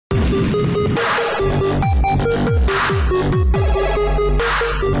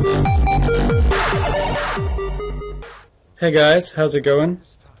Hey guys, how's it going?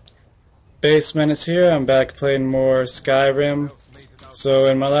 Base Menace here. I'm back playing more Skyrim. So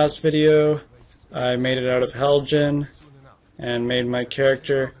in my last video, I made it out of Helgen and made my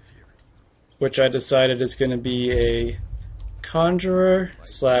character, which I decided is going to be a conjurer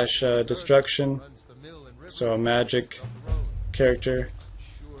slash destruction, so a magic character.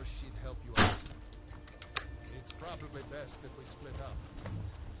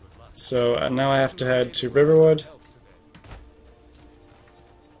 So now I have to head to Riverwood.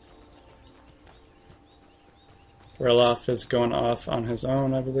 Revolves is going off on his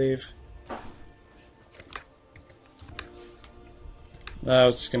own, I believe. I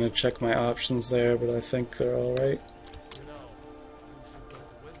was just going to check my options there, but I think they're alright.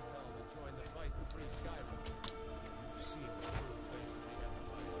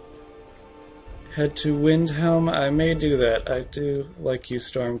 Head to Windhelm. I may do that. I do like you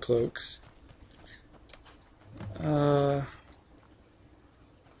Stormcloaks.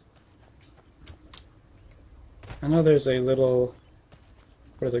 I know there's a little,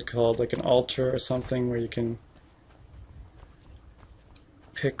 what are they called, like an altar or something where you can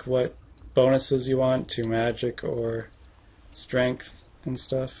pick what bonuses you want to magic or strength and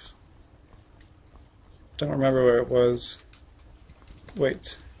stuff. Don't remember where it was.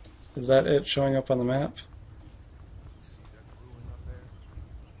 Wait, is that it showing up on the map?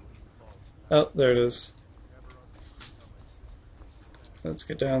 Oh, there it is. Let's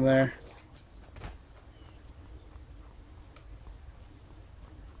get down there.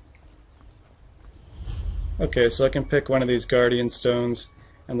 Okay, so I can pick one of these guardian stones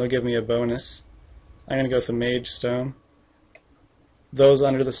and they'll give me a bonus. I'm going to go with the mage stone. Those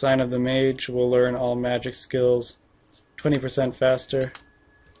under the sign of the mage will learn all magic skills 20% faster.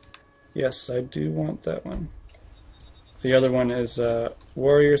 Yes, I do want that one. The other one is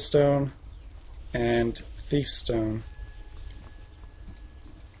warrior stone and thief stone.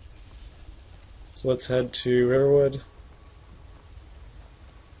 So let's head to Riverwood.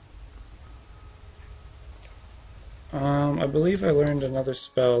 I believe I learned another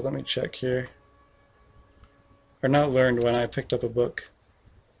spell. Let me check here. Or not learned when I picked up a book.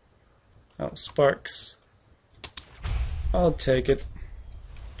 Oh, sparks. I'll take it.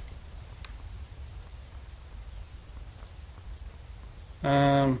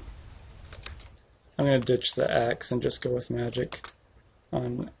 I'm gonna ditch the axe and just go with magic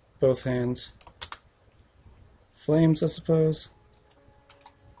on both hands. Flames, I suppose.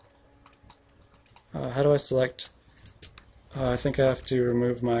 How do I select? I think I have to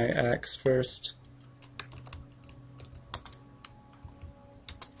remove my axe first.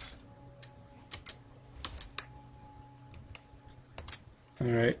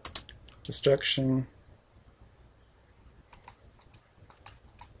 Alright. Destruction.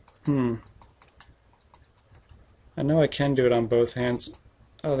 I know I can do it on both hands.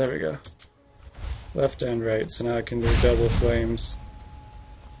 Oh, there we go. Left and right, so now I can do double flames.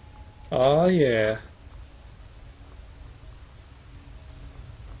 Oh yeah.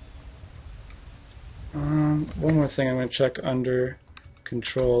 One more thing I'm going to check under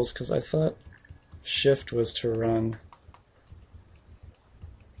controls, because I thought shift was to run.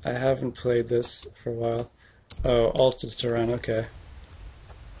 I haven't played this for a while. Oh, alt is to run, okay.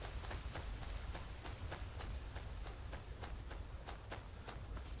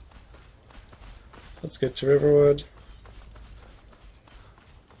 Let's get to Riverwood.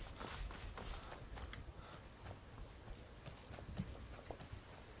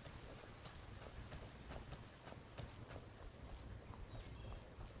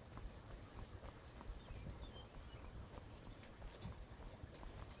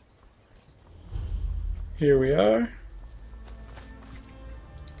 Here we are.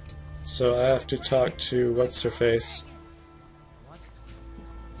 So I have to talk to what's-her-face.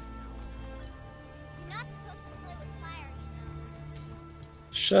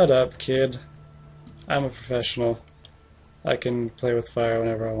 Shut up, kid. I'm a professional. I can play with fire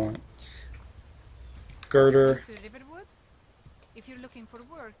whenever I want. Girder. If you're looking for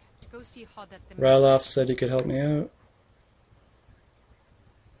work, go see Hod at the Ralof said he could help me out.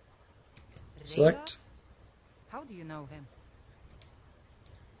 Select. How do you know him?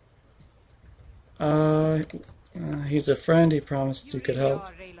 He's a friend. He promised he could help. You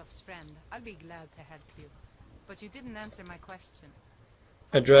are Ralof's friend. I'll be glad to help you. But you didn't answer my question.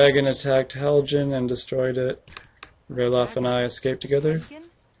 A dragon attacked Helgen and destroyed it. Ralof and I escaped together.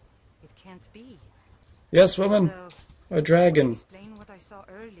 It can't be. Yes, woman. A dragon. Explain what I saw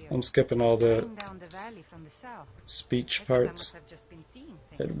earlier. I'm skipping all the Down the valley from the south. speech I parts. must have just been seeing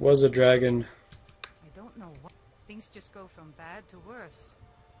things. It was a dragon. I don't know what. Things just go from bad to worse.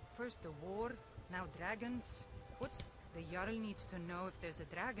 First the war, now dragons. The Jarl needs to know if there's a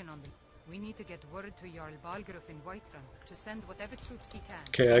dragon on the... We need to get word to Jarl Balgruuf in Whiterun to send whatever troops he can.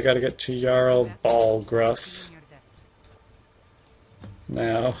 Okay, I gotta get to Jarl Balgruuf Be in your debt.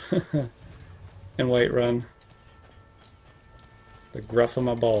 now. In Whiterun. The gruff of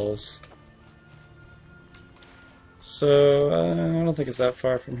my balls. So, I don't think it's that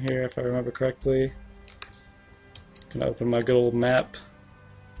far from here, if I remember correctly. Gonna open my good old map.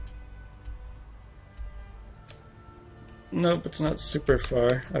 Nope, it's not super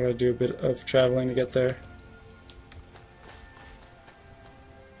far. I gotta do a bit of traveling to get there.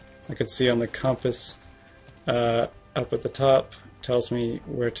 I could see on the compass up at the top, tells me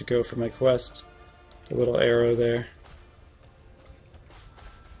where to go for my quest. The little arrow there.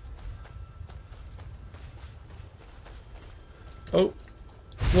 Oh!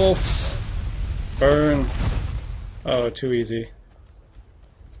 Wolves! Burn! Oh, too easy.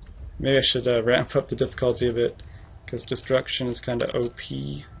 Maybe I should ramp up the difficulty a bit, because destruction is kinda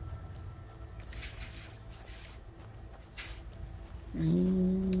OP.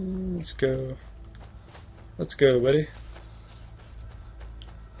 Let's go. Let's go, buddy.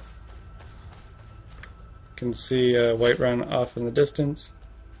 Can see Whiterun off in the distance.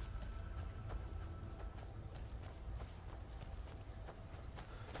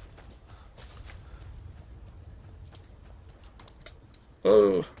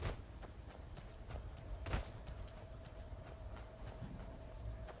 Oh!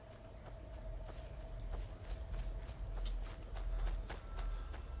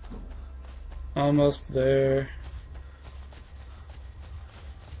 Almost there.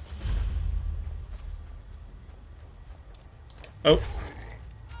 Oh!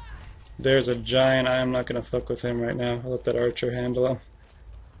 There's a giant. I am not gonna fuck with him right now. I'll let that archer handle him.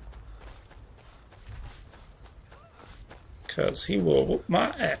 Cause he will whoop my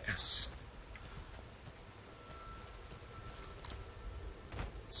ass.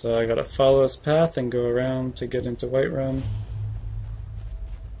 So I gotta follow this path and go around to get into Whiterun.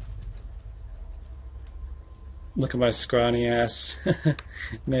 Look at my scrawny ass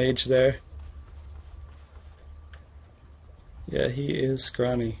mage there. Yeah, he is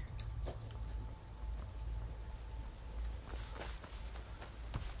scrawny.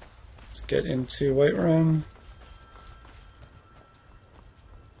 Let's get into Whiterun.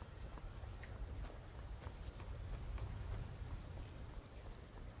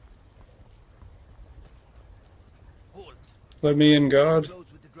 Let me in, God.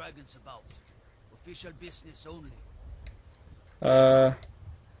 Official business only. Let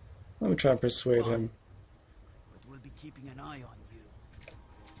me try and persuade him. But we'll be keeping an eye on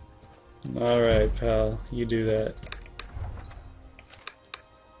you. Alright, pal. You do that.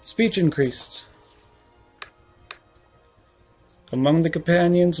 Speech increased. Among the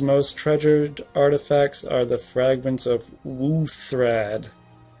companions' most treasured artifacts are the fragments of Wuthrad,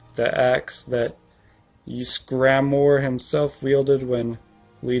 the axe that Ysgramor himself wielded when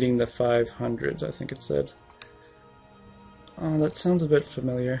leading the 500, I think it said. Oh, that sounds a bit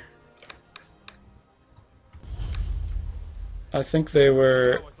familiar. I think they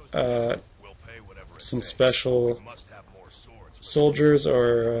were some special soldiers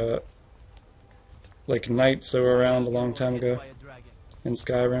or like knights that were around a long time ago in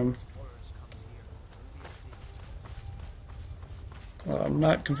Skyrim. I'm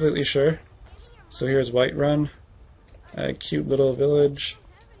not completely sure. So here's Whiterun, a cute little village.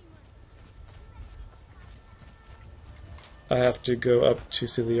 I have to go up to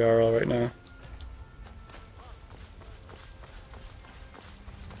see the Jarl right now.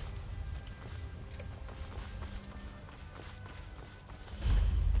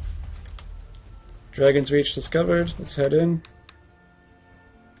 Dragon's Reach discovered. Let's head in.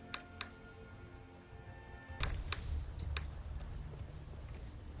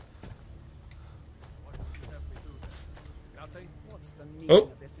 Oh!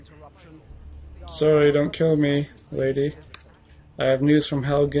 Sorry, don't kill me, lady. I have news from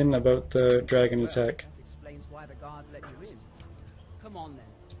Helgen about the dragon attack. Explains why the guards let you in. Come on then.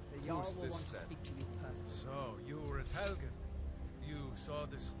 The Jarl will want to speak to you personally. So, you were at Helgen. You saw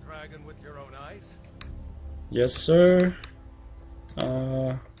this dragon with your own eyes? Yes, sir.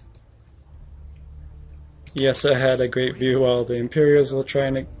 Yes, I had a great view while the Imperials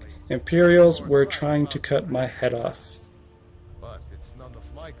were trying to cut my head off. But it's none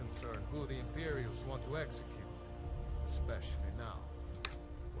of my concern who the Imperials want to execute. Especially now.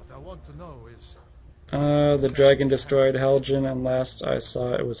 What I want to know is... The dragon destroyed Helgen, and last I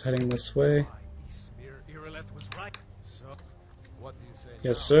saw it was heading this way. So, what do you say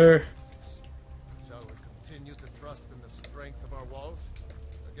Yes, now? sir. Shall we continue to trust in the strength of our walls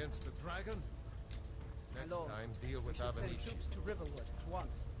against the dragon? And lord. time deal We with should send Avenici. troops to Riverwood at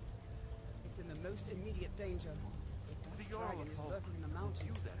once. It's in the most immediate danger. The The Jarl dragon of is Hulk lurking in the will mountains.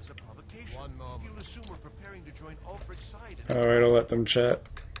 view that as a provocation. One moment. He'll assume we're preparing to join Ulfric's side. And Alright, I'll let them chat.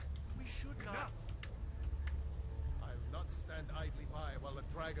 we should not. I'll not stand idly by while the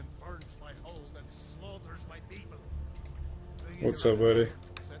dragon burns my hold and slaughters my people. What's up, buddy?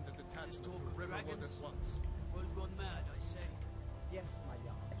 Send a detachment to Riverwood at once. Yes, my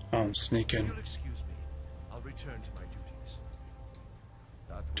Jarl. Oh, I'm sneaking. You'll excuse me. I'll return to my duties.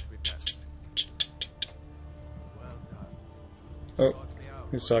 That would be best. Well done. Oh, Sort me out.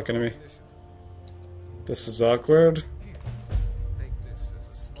 he's What talking to me. initiative? This is awkward. Here, take this as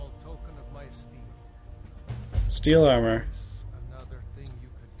a small token of my esteem. Steel armor. It's another thing you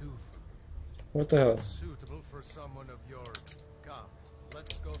could do for me. What the hell? Suitable for someone of your come.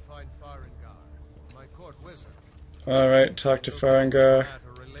 Let's go find Farengar, my court wizard. Alright, talk to Farengar.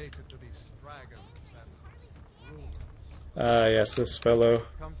 Matter related to these dragons and rules. Ah, yes, this fellow.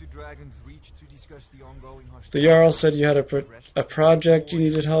 Come to Dragon's Reach to discuss the ongoing The hostility. Jarl said you had a project you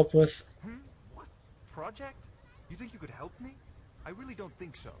needed help with. What? Project? You think you could help me? I really don't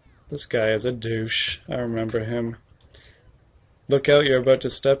think so. This guy is a douche. I remember him. Look out, you're about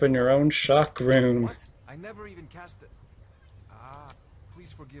to step in your own shock rune. What? I never even cast it. Ah,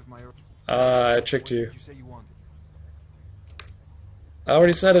 please forgive my... Ah, I tricked What you. did you say you wanted? I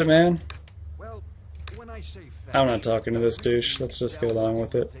already said it, man. Well, when I say I'm not talking to this douche. Let's just get along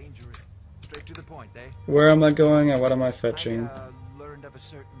with it. Dangerous. Straight to the point, eh? Where am I going and what am I fetching? I learned of a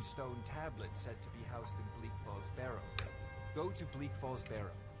certain stone tablet said to be housed in Bleak Falls Barrow. Go to Bleak Falls Barrow.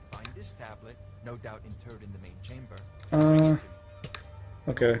 Find this tablet, no doubt interred in the main chamber.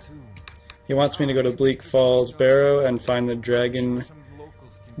 Okay. He wants me to go to Bleak Falls Barrow and find the dragon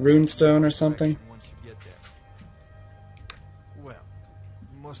runestone or something. Once you get there. Well,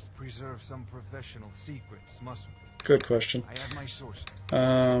 must preserve some professional secrets, mustn't we? Good question. I have my sources.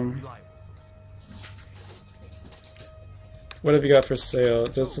 Um, Reliable sources. what have you got for sale?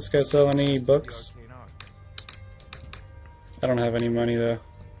 Does this guy sell any books? Arcane arts. I don't have any money though.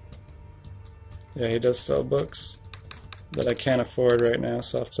 Yeah, he does sell books that I can't afford right now,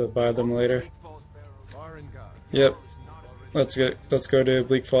 so I'll have to buy them later. Bleak Falls Barrow. Farengar. Yep. Is not a Let's go to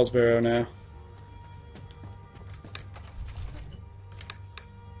Bleak Falls Barrow now.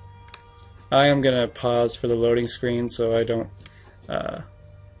 I am gonna pause for the loading screen so I don't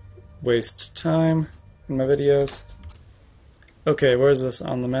waste time in my videos. Okay, where is this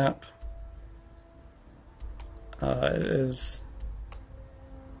on the map? It is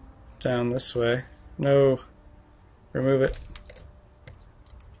down this way. No, remove it.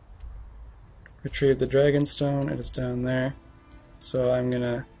 Retrieve the Dragonstone. It is down there. So I'm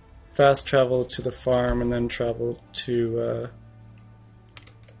gonna fast travel to the farm and then travel to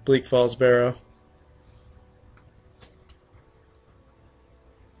Bleak Falls Barrow.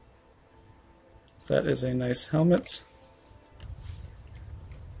 That is a nice helmet.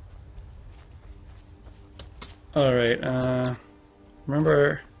 Alright,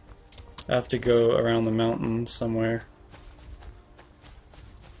 remember I have to go around the mountain somewhere.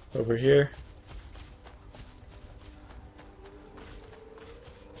 Over here.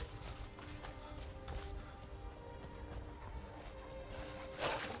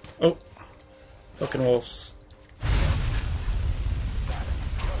 Oh! Fucking wolves.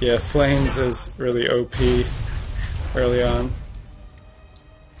 Yeah, Flames is really OP early on.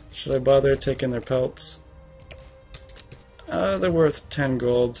 Should I bother taking their pelts? They're worth 10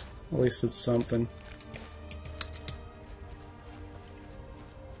 gold. At least it's something.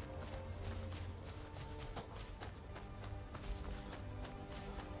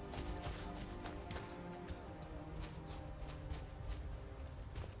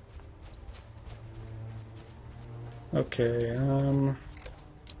 Okay,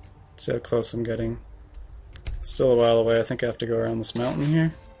 see how close I'm getting. Still a while away. I think I have to go around this mountain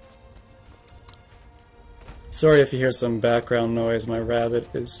here. Sorry if you hear some background noise. My rabbit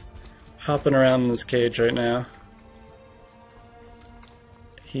is hopping around in this cage right now.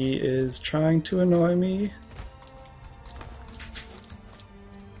 He is trying to annoy me.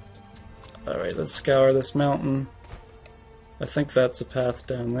 Alright, let's scour this mountain. I think that's a path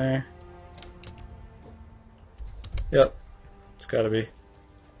down there. Yep, it's gotta be.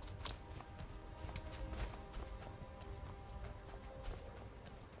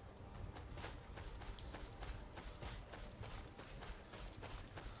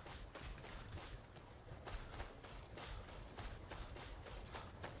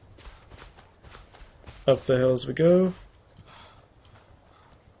 Up the hills we go.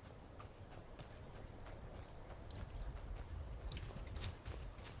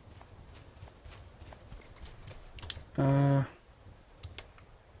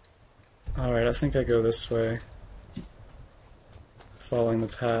 Alright, I think I go this way, following the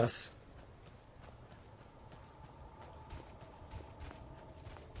path.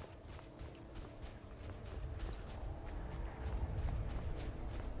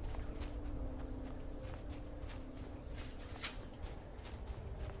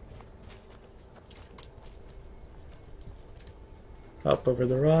 Hop over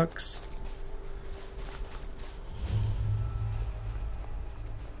the rocks.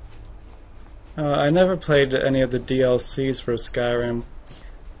 I never played any of the DLCs for Skyrim.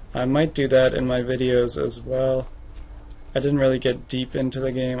 I might do that in my videos as well. I didn't really get deep into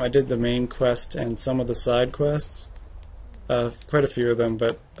the game. I did the main quest and some of the side quests. Quite a few of them,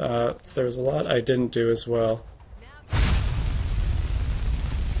 but there was a lot I didn't do as well.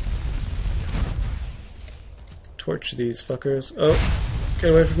 Torch these fuckers. Oh,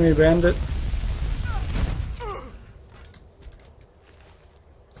 get away from me, bandit.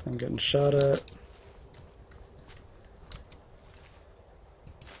 I'm getting shot at.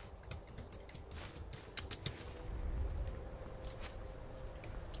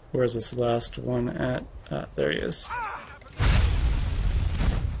 Where's this last one at? Ah, there he is.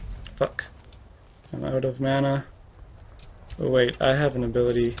 Fuck. I'm out of mana. Oh wait, I have an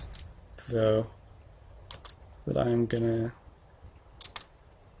ability, though, that I'm gonna...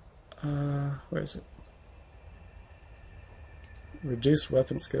 where is it? Reduce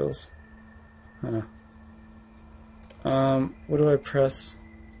weapon skills. Huh. What do I press?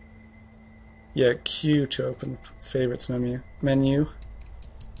 Yeah, Q to open the favorites menu.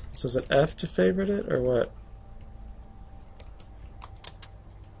 So is it F to favorite it, or what?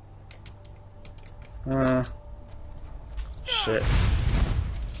 Shit.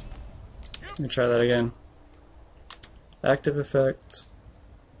 Let me try that again. Active effect.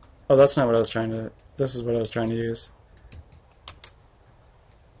 Oh, that's not what I was trying to... This is what I was trying to use.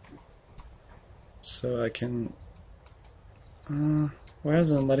 So I can... why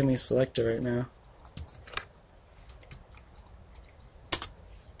isn't it letting me select it right now?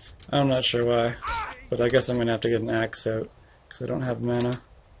 I'm not sure why, but I guess I'm going to have to get an axe out, because I don't have mana.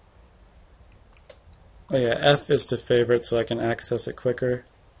 Oh yeah, F is to favorite so I can access it quicker.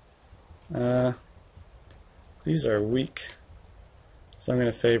 These are weak, so I'm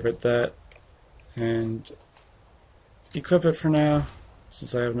going to favorite that, and equip it for now,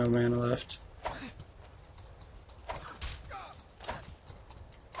 since I have no mana left.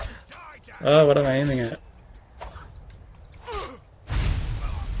 Oh, what am I aiming at?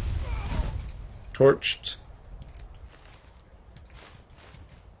 Torched.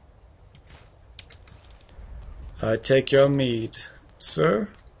 I take your mead, sir.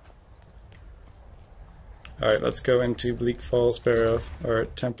 Alright, let's go into Bleak Falls Barrow, or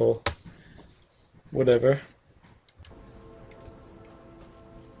Temple, whatever.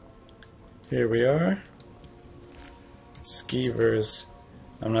 Here we are. Skeevers.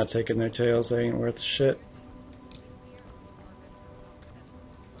 I'm not taking their tails, they ain't worth shit.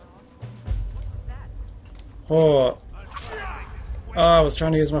 Oh. Oh, I was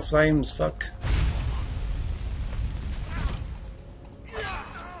trying to use my flames, fuck.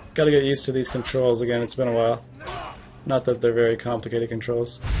 Gotta get used to these controls again, it's been a while. Not that they're very complicated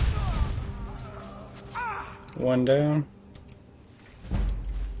controls. One down.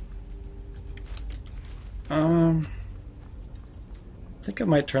 I think I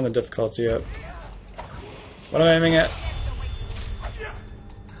might turn the difficulty up. What am I aiming at?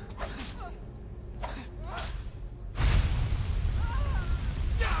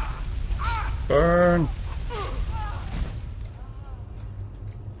 Burn!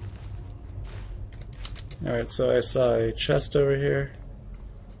 Alright, so I saw a chest over here.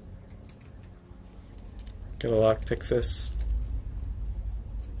 Gotta lockpick this.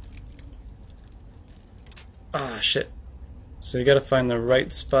 Ah, shit. So you gotta find the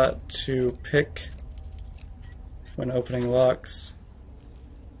right spot to pick when opening locks.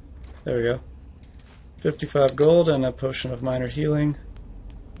 There we go. 55 gold and a potion of minor healing.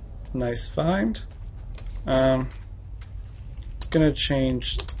 Nice find. Gonna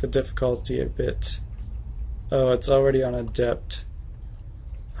change the difficulty a bit. Oh, it's already on adept.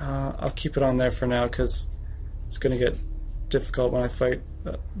 I'll keep it on there for now because it's gonna get difficult when I fight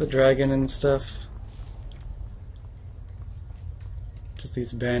the dragon and stuff. Because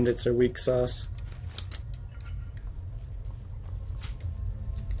these bandits are weak sauce.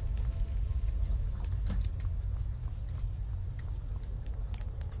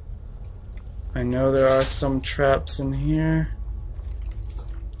 I know there are some traps in here.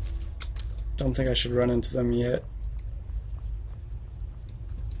 Don't think I should run into them yet.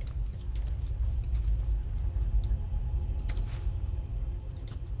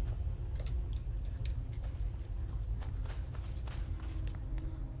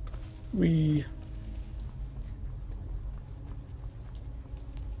 We.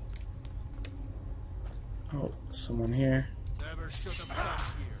 Oh, someone here. Never should have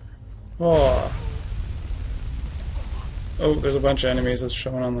come here. Oh. Oh, there's a bunch of enemies that's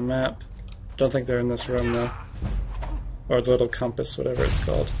showing on the map. Don't think they're in this room though. Or the little compass, whatever it's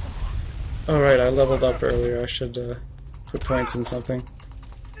called. Alright, I leveled up earlier. I should put points in something.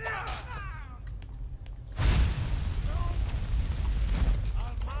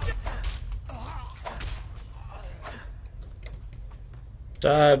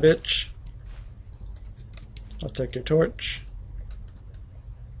 Die, bitch. I'll take your torch.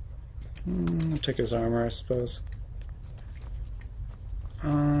 I'll take his armor, I suppose.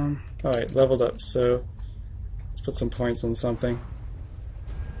 Alright, leveled up, so let's put some points on something.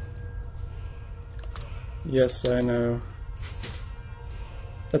 Yes, I know.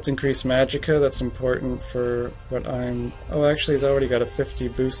 Let's increase magicka, that's important for what I'm... Oh, actually he's already got a 50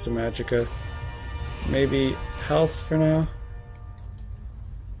 boost to magicka. Maybe health for now?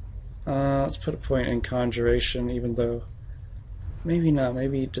 Let's put a point in conjuration, even though... Maybe not,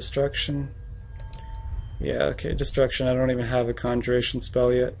 maybe destruction? Yeah, okay, destruction. I don't even have a conjuration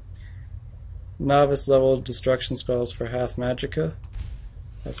spell yet. Novice level destruction spells for half magicka.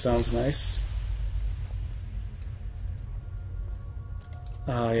 That sounds nice.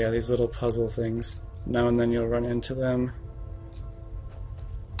 Ah, yeah, these little puzzle things. Now and then you'll run into them.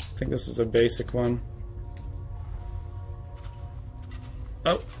 I think this is a basic one.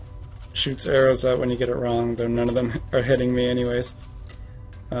 Oh! Shoots arrows out when you get it wrong, though none of them are hitting me anyways.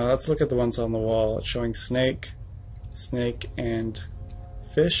 Let's look at the ones on the wall. It's showing snake, snake, and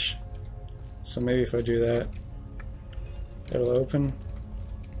fish. So maybe if I do that, it'll open.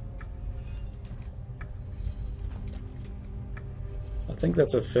 I think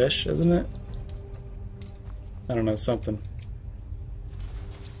that's a fish, isn't it? I don't know, something.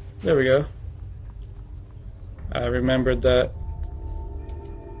 There we go. I remembered that.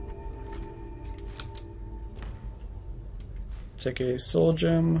 Take a soul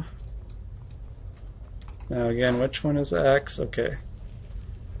gem. Now again, which one is the axe? Okay.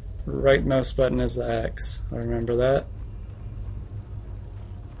 Right mouse button is the axe. I remember that.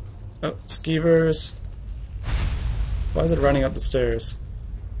 Oh, skeevers. Why is it running up the stairs?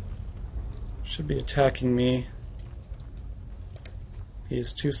 Should be attacking me.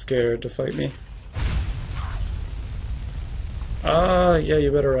 He's too scared to fight me. Ah, yeah,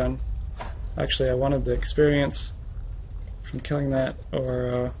 you better run. Actually, I wanted the experience from killing that,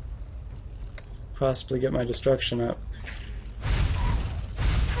 or possibly get my destruction up.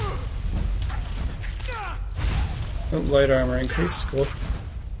 Oh, light armor increased, cool.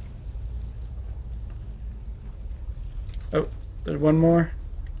 Oh, there's one more.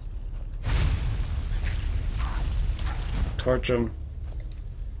 Torch him.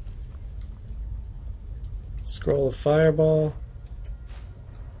 Scroll of fireball.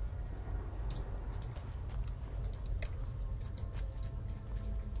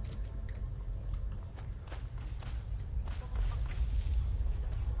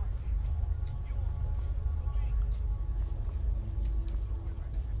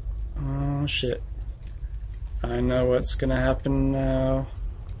 Oh shit. I know what's gonna happen now.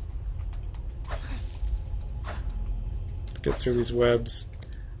 Let's get through these webs.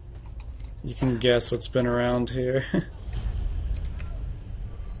 You can guess what's been around here.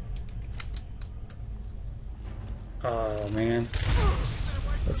 Oh man.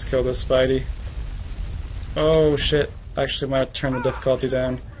 Let's kill this Spidey. Oh shit. Actually might have to turn the difficulty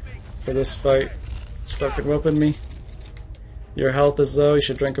down for this fight. It's fucking whooping me. Your health is low, you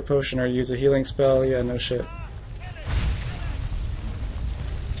should drink a potion or use a healing spell. Yeah, no shit.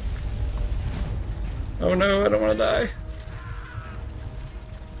 Oh no, I don't want to die.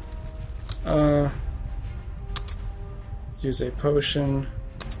 Let's use a potion.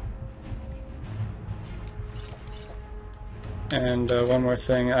 And one more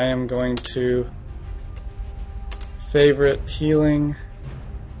thing, I am going to favorite healing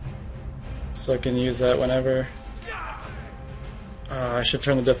so I can use that whenever. I should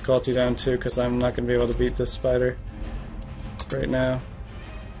turn the difficulty down too, because I'm not going to be able to beat this spider right now.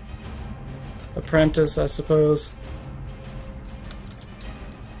 Apprentice, I suppose.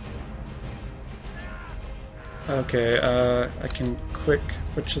 Okay, I can quick,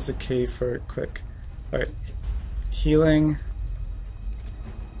 which is a key for quick. Alright, healing.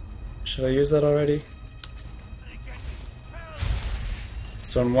 Should I use that already?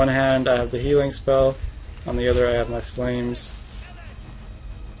 So on one hand I have the healing spell, on the other I have my flames.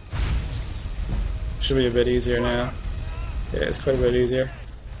 Should be a bit easier now. Yeah, it's quite a bit easier.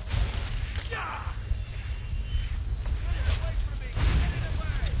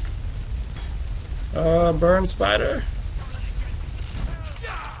 Burn, spider!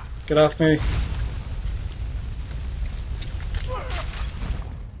 Get off me!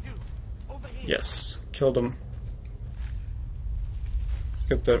 Yes, killed him.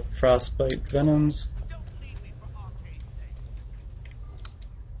 Get the frostbite venoms.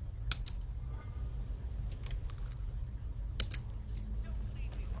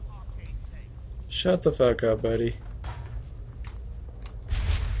 Shut the fuck up, buddy. You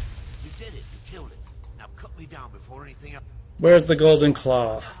did it. You killed it. Now cut me down before anything else. Where's the golden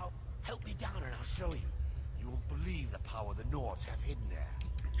claw? Help me down and I'll show you. You won't believe the power the Nords have hidden there.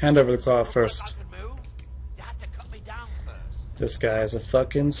 Hand over the claw first. If I can move, you have to cut me down first. This guy is a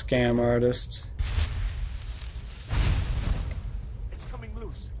fucking scam artist. It's coming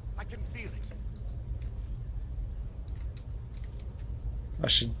loose. I can feel it. I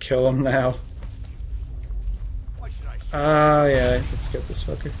should kill him now. Why should I shoot? Ah, yeah, let's get this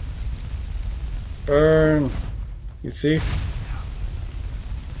fucker. Burn, you thief.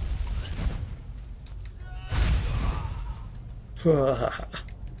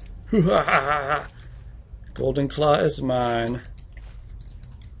 Golden claw is mine.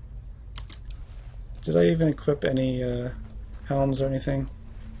 Did I even equip any helms or anything?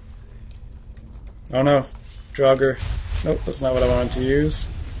 Oh no, Draugr. Nope, that's not what I wanted to use.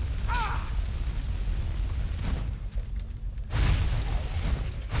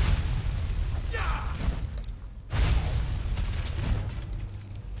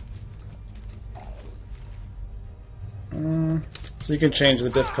 So you can change the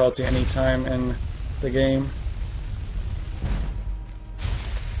difficulty anytime in the game.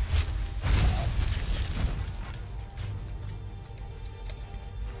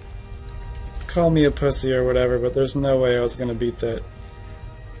 Call me a pussy or whatever, but there's no way I was going to beat that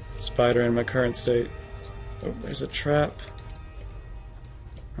spider in my current state. Oh, there's a trap.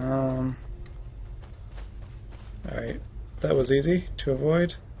 Alright, that was easy to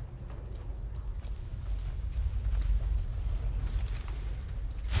avoid.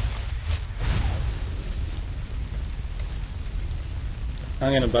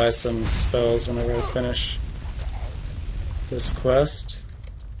 I'm gonna buy some spells whenever I finish this quest.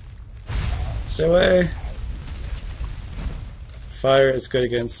 Stay away! Fire is good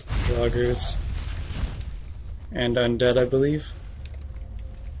against Draugrs and undead, I believe.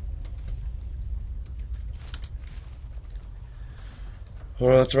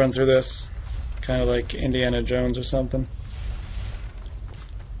 Well, let's run through this. Kind of like Indiana Jones or something.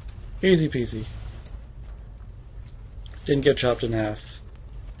 Easy peasy. Didn't get chopped in half.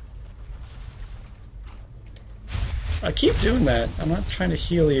 I keep doing that. I'm not trying to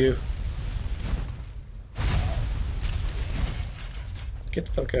heal you. Get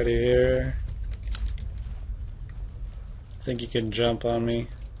the fuck out of here. I think you can jump on me.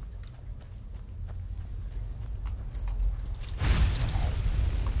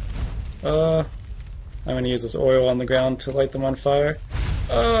 I'm gonna use this oil on the ground to light them on fire.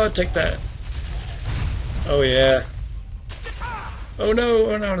 Take that. Oh yeah. Oh no,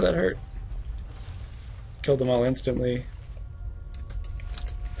 that hurt. Killed them all instantly.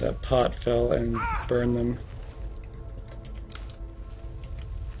 That pot fell and burned them.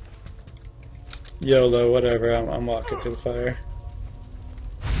 YOLO, whatever, I'm walking through the fire.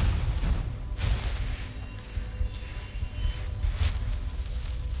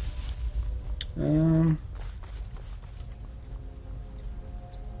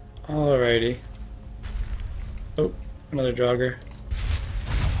 Alrighty. Oh, another Draugr.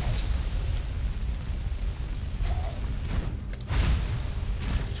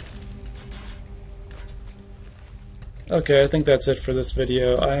 Okay, I think that's it for this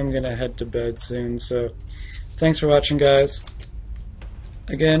video. I'm gonna head to bed soon, so thanks for watching, guys.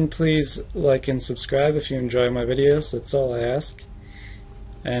 Again, please like and subscribe if you enjoy my videos. That's all I ask.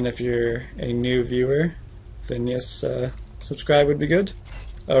 And if you're a new viewer, then yes, subscribe would be good.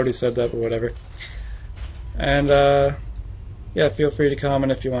 I already said that, but whatever. And yeah, feel free to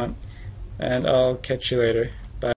comment if you want. And I'll catch you later.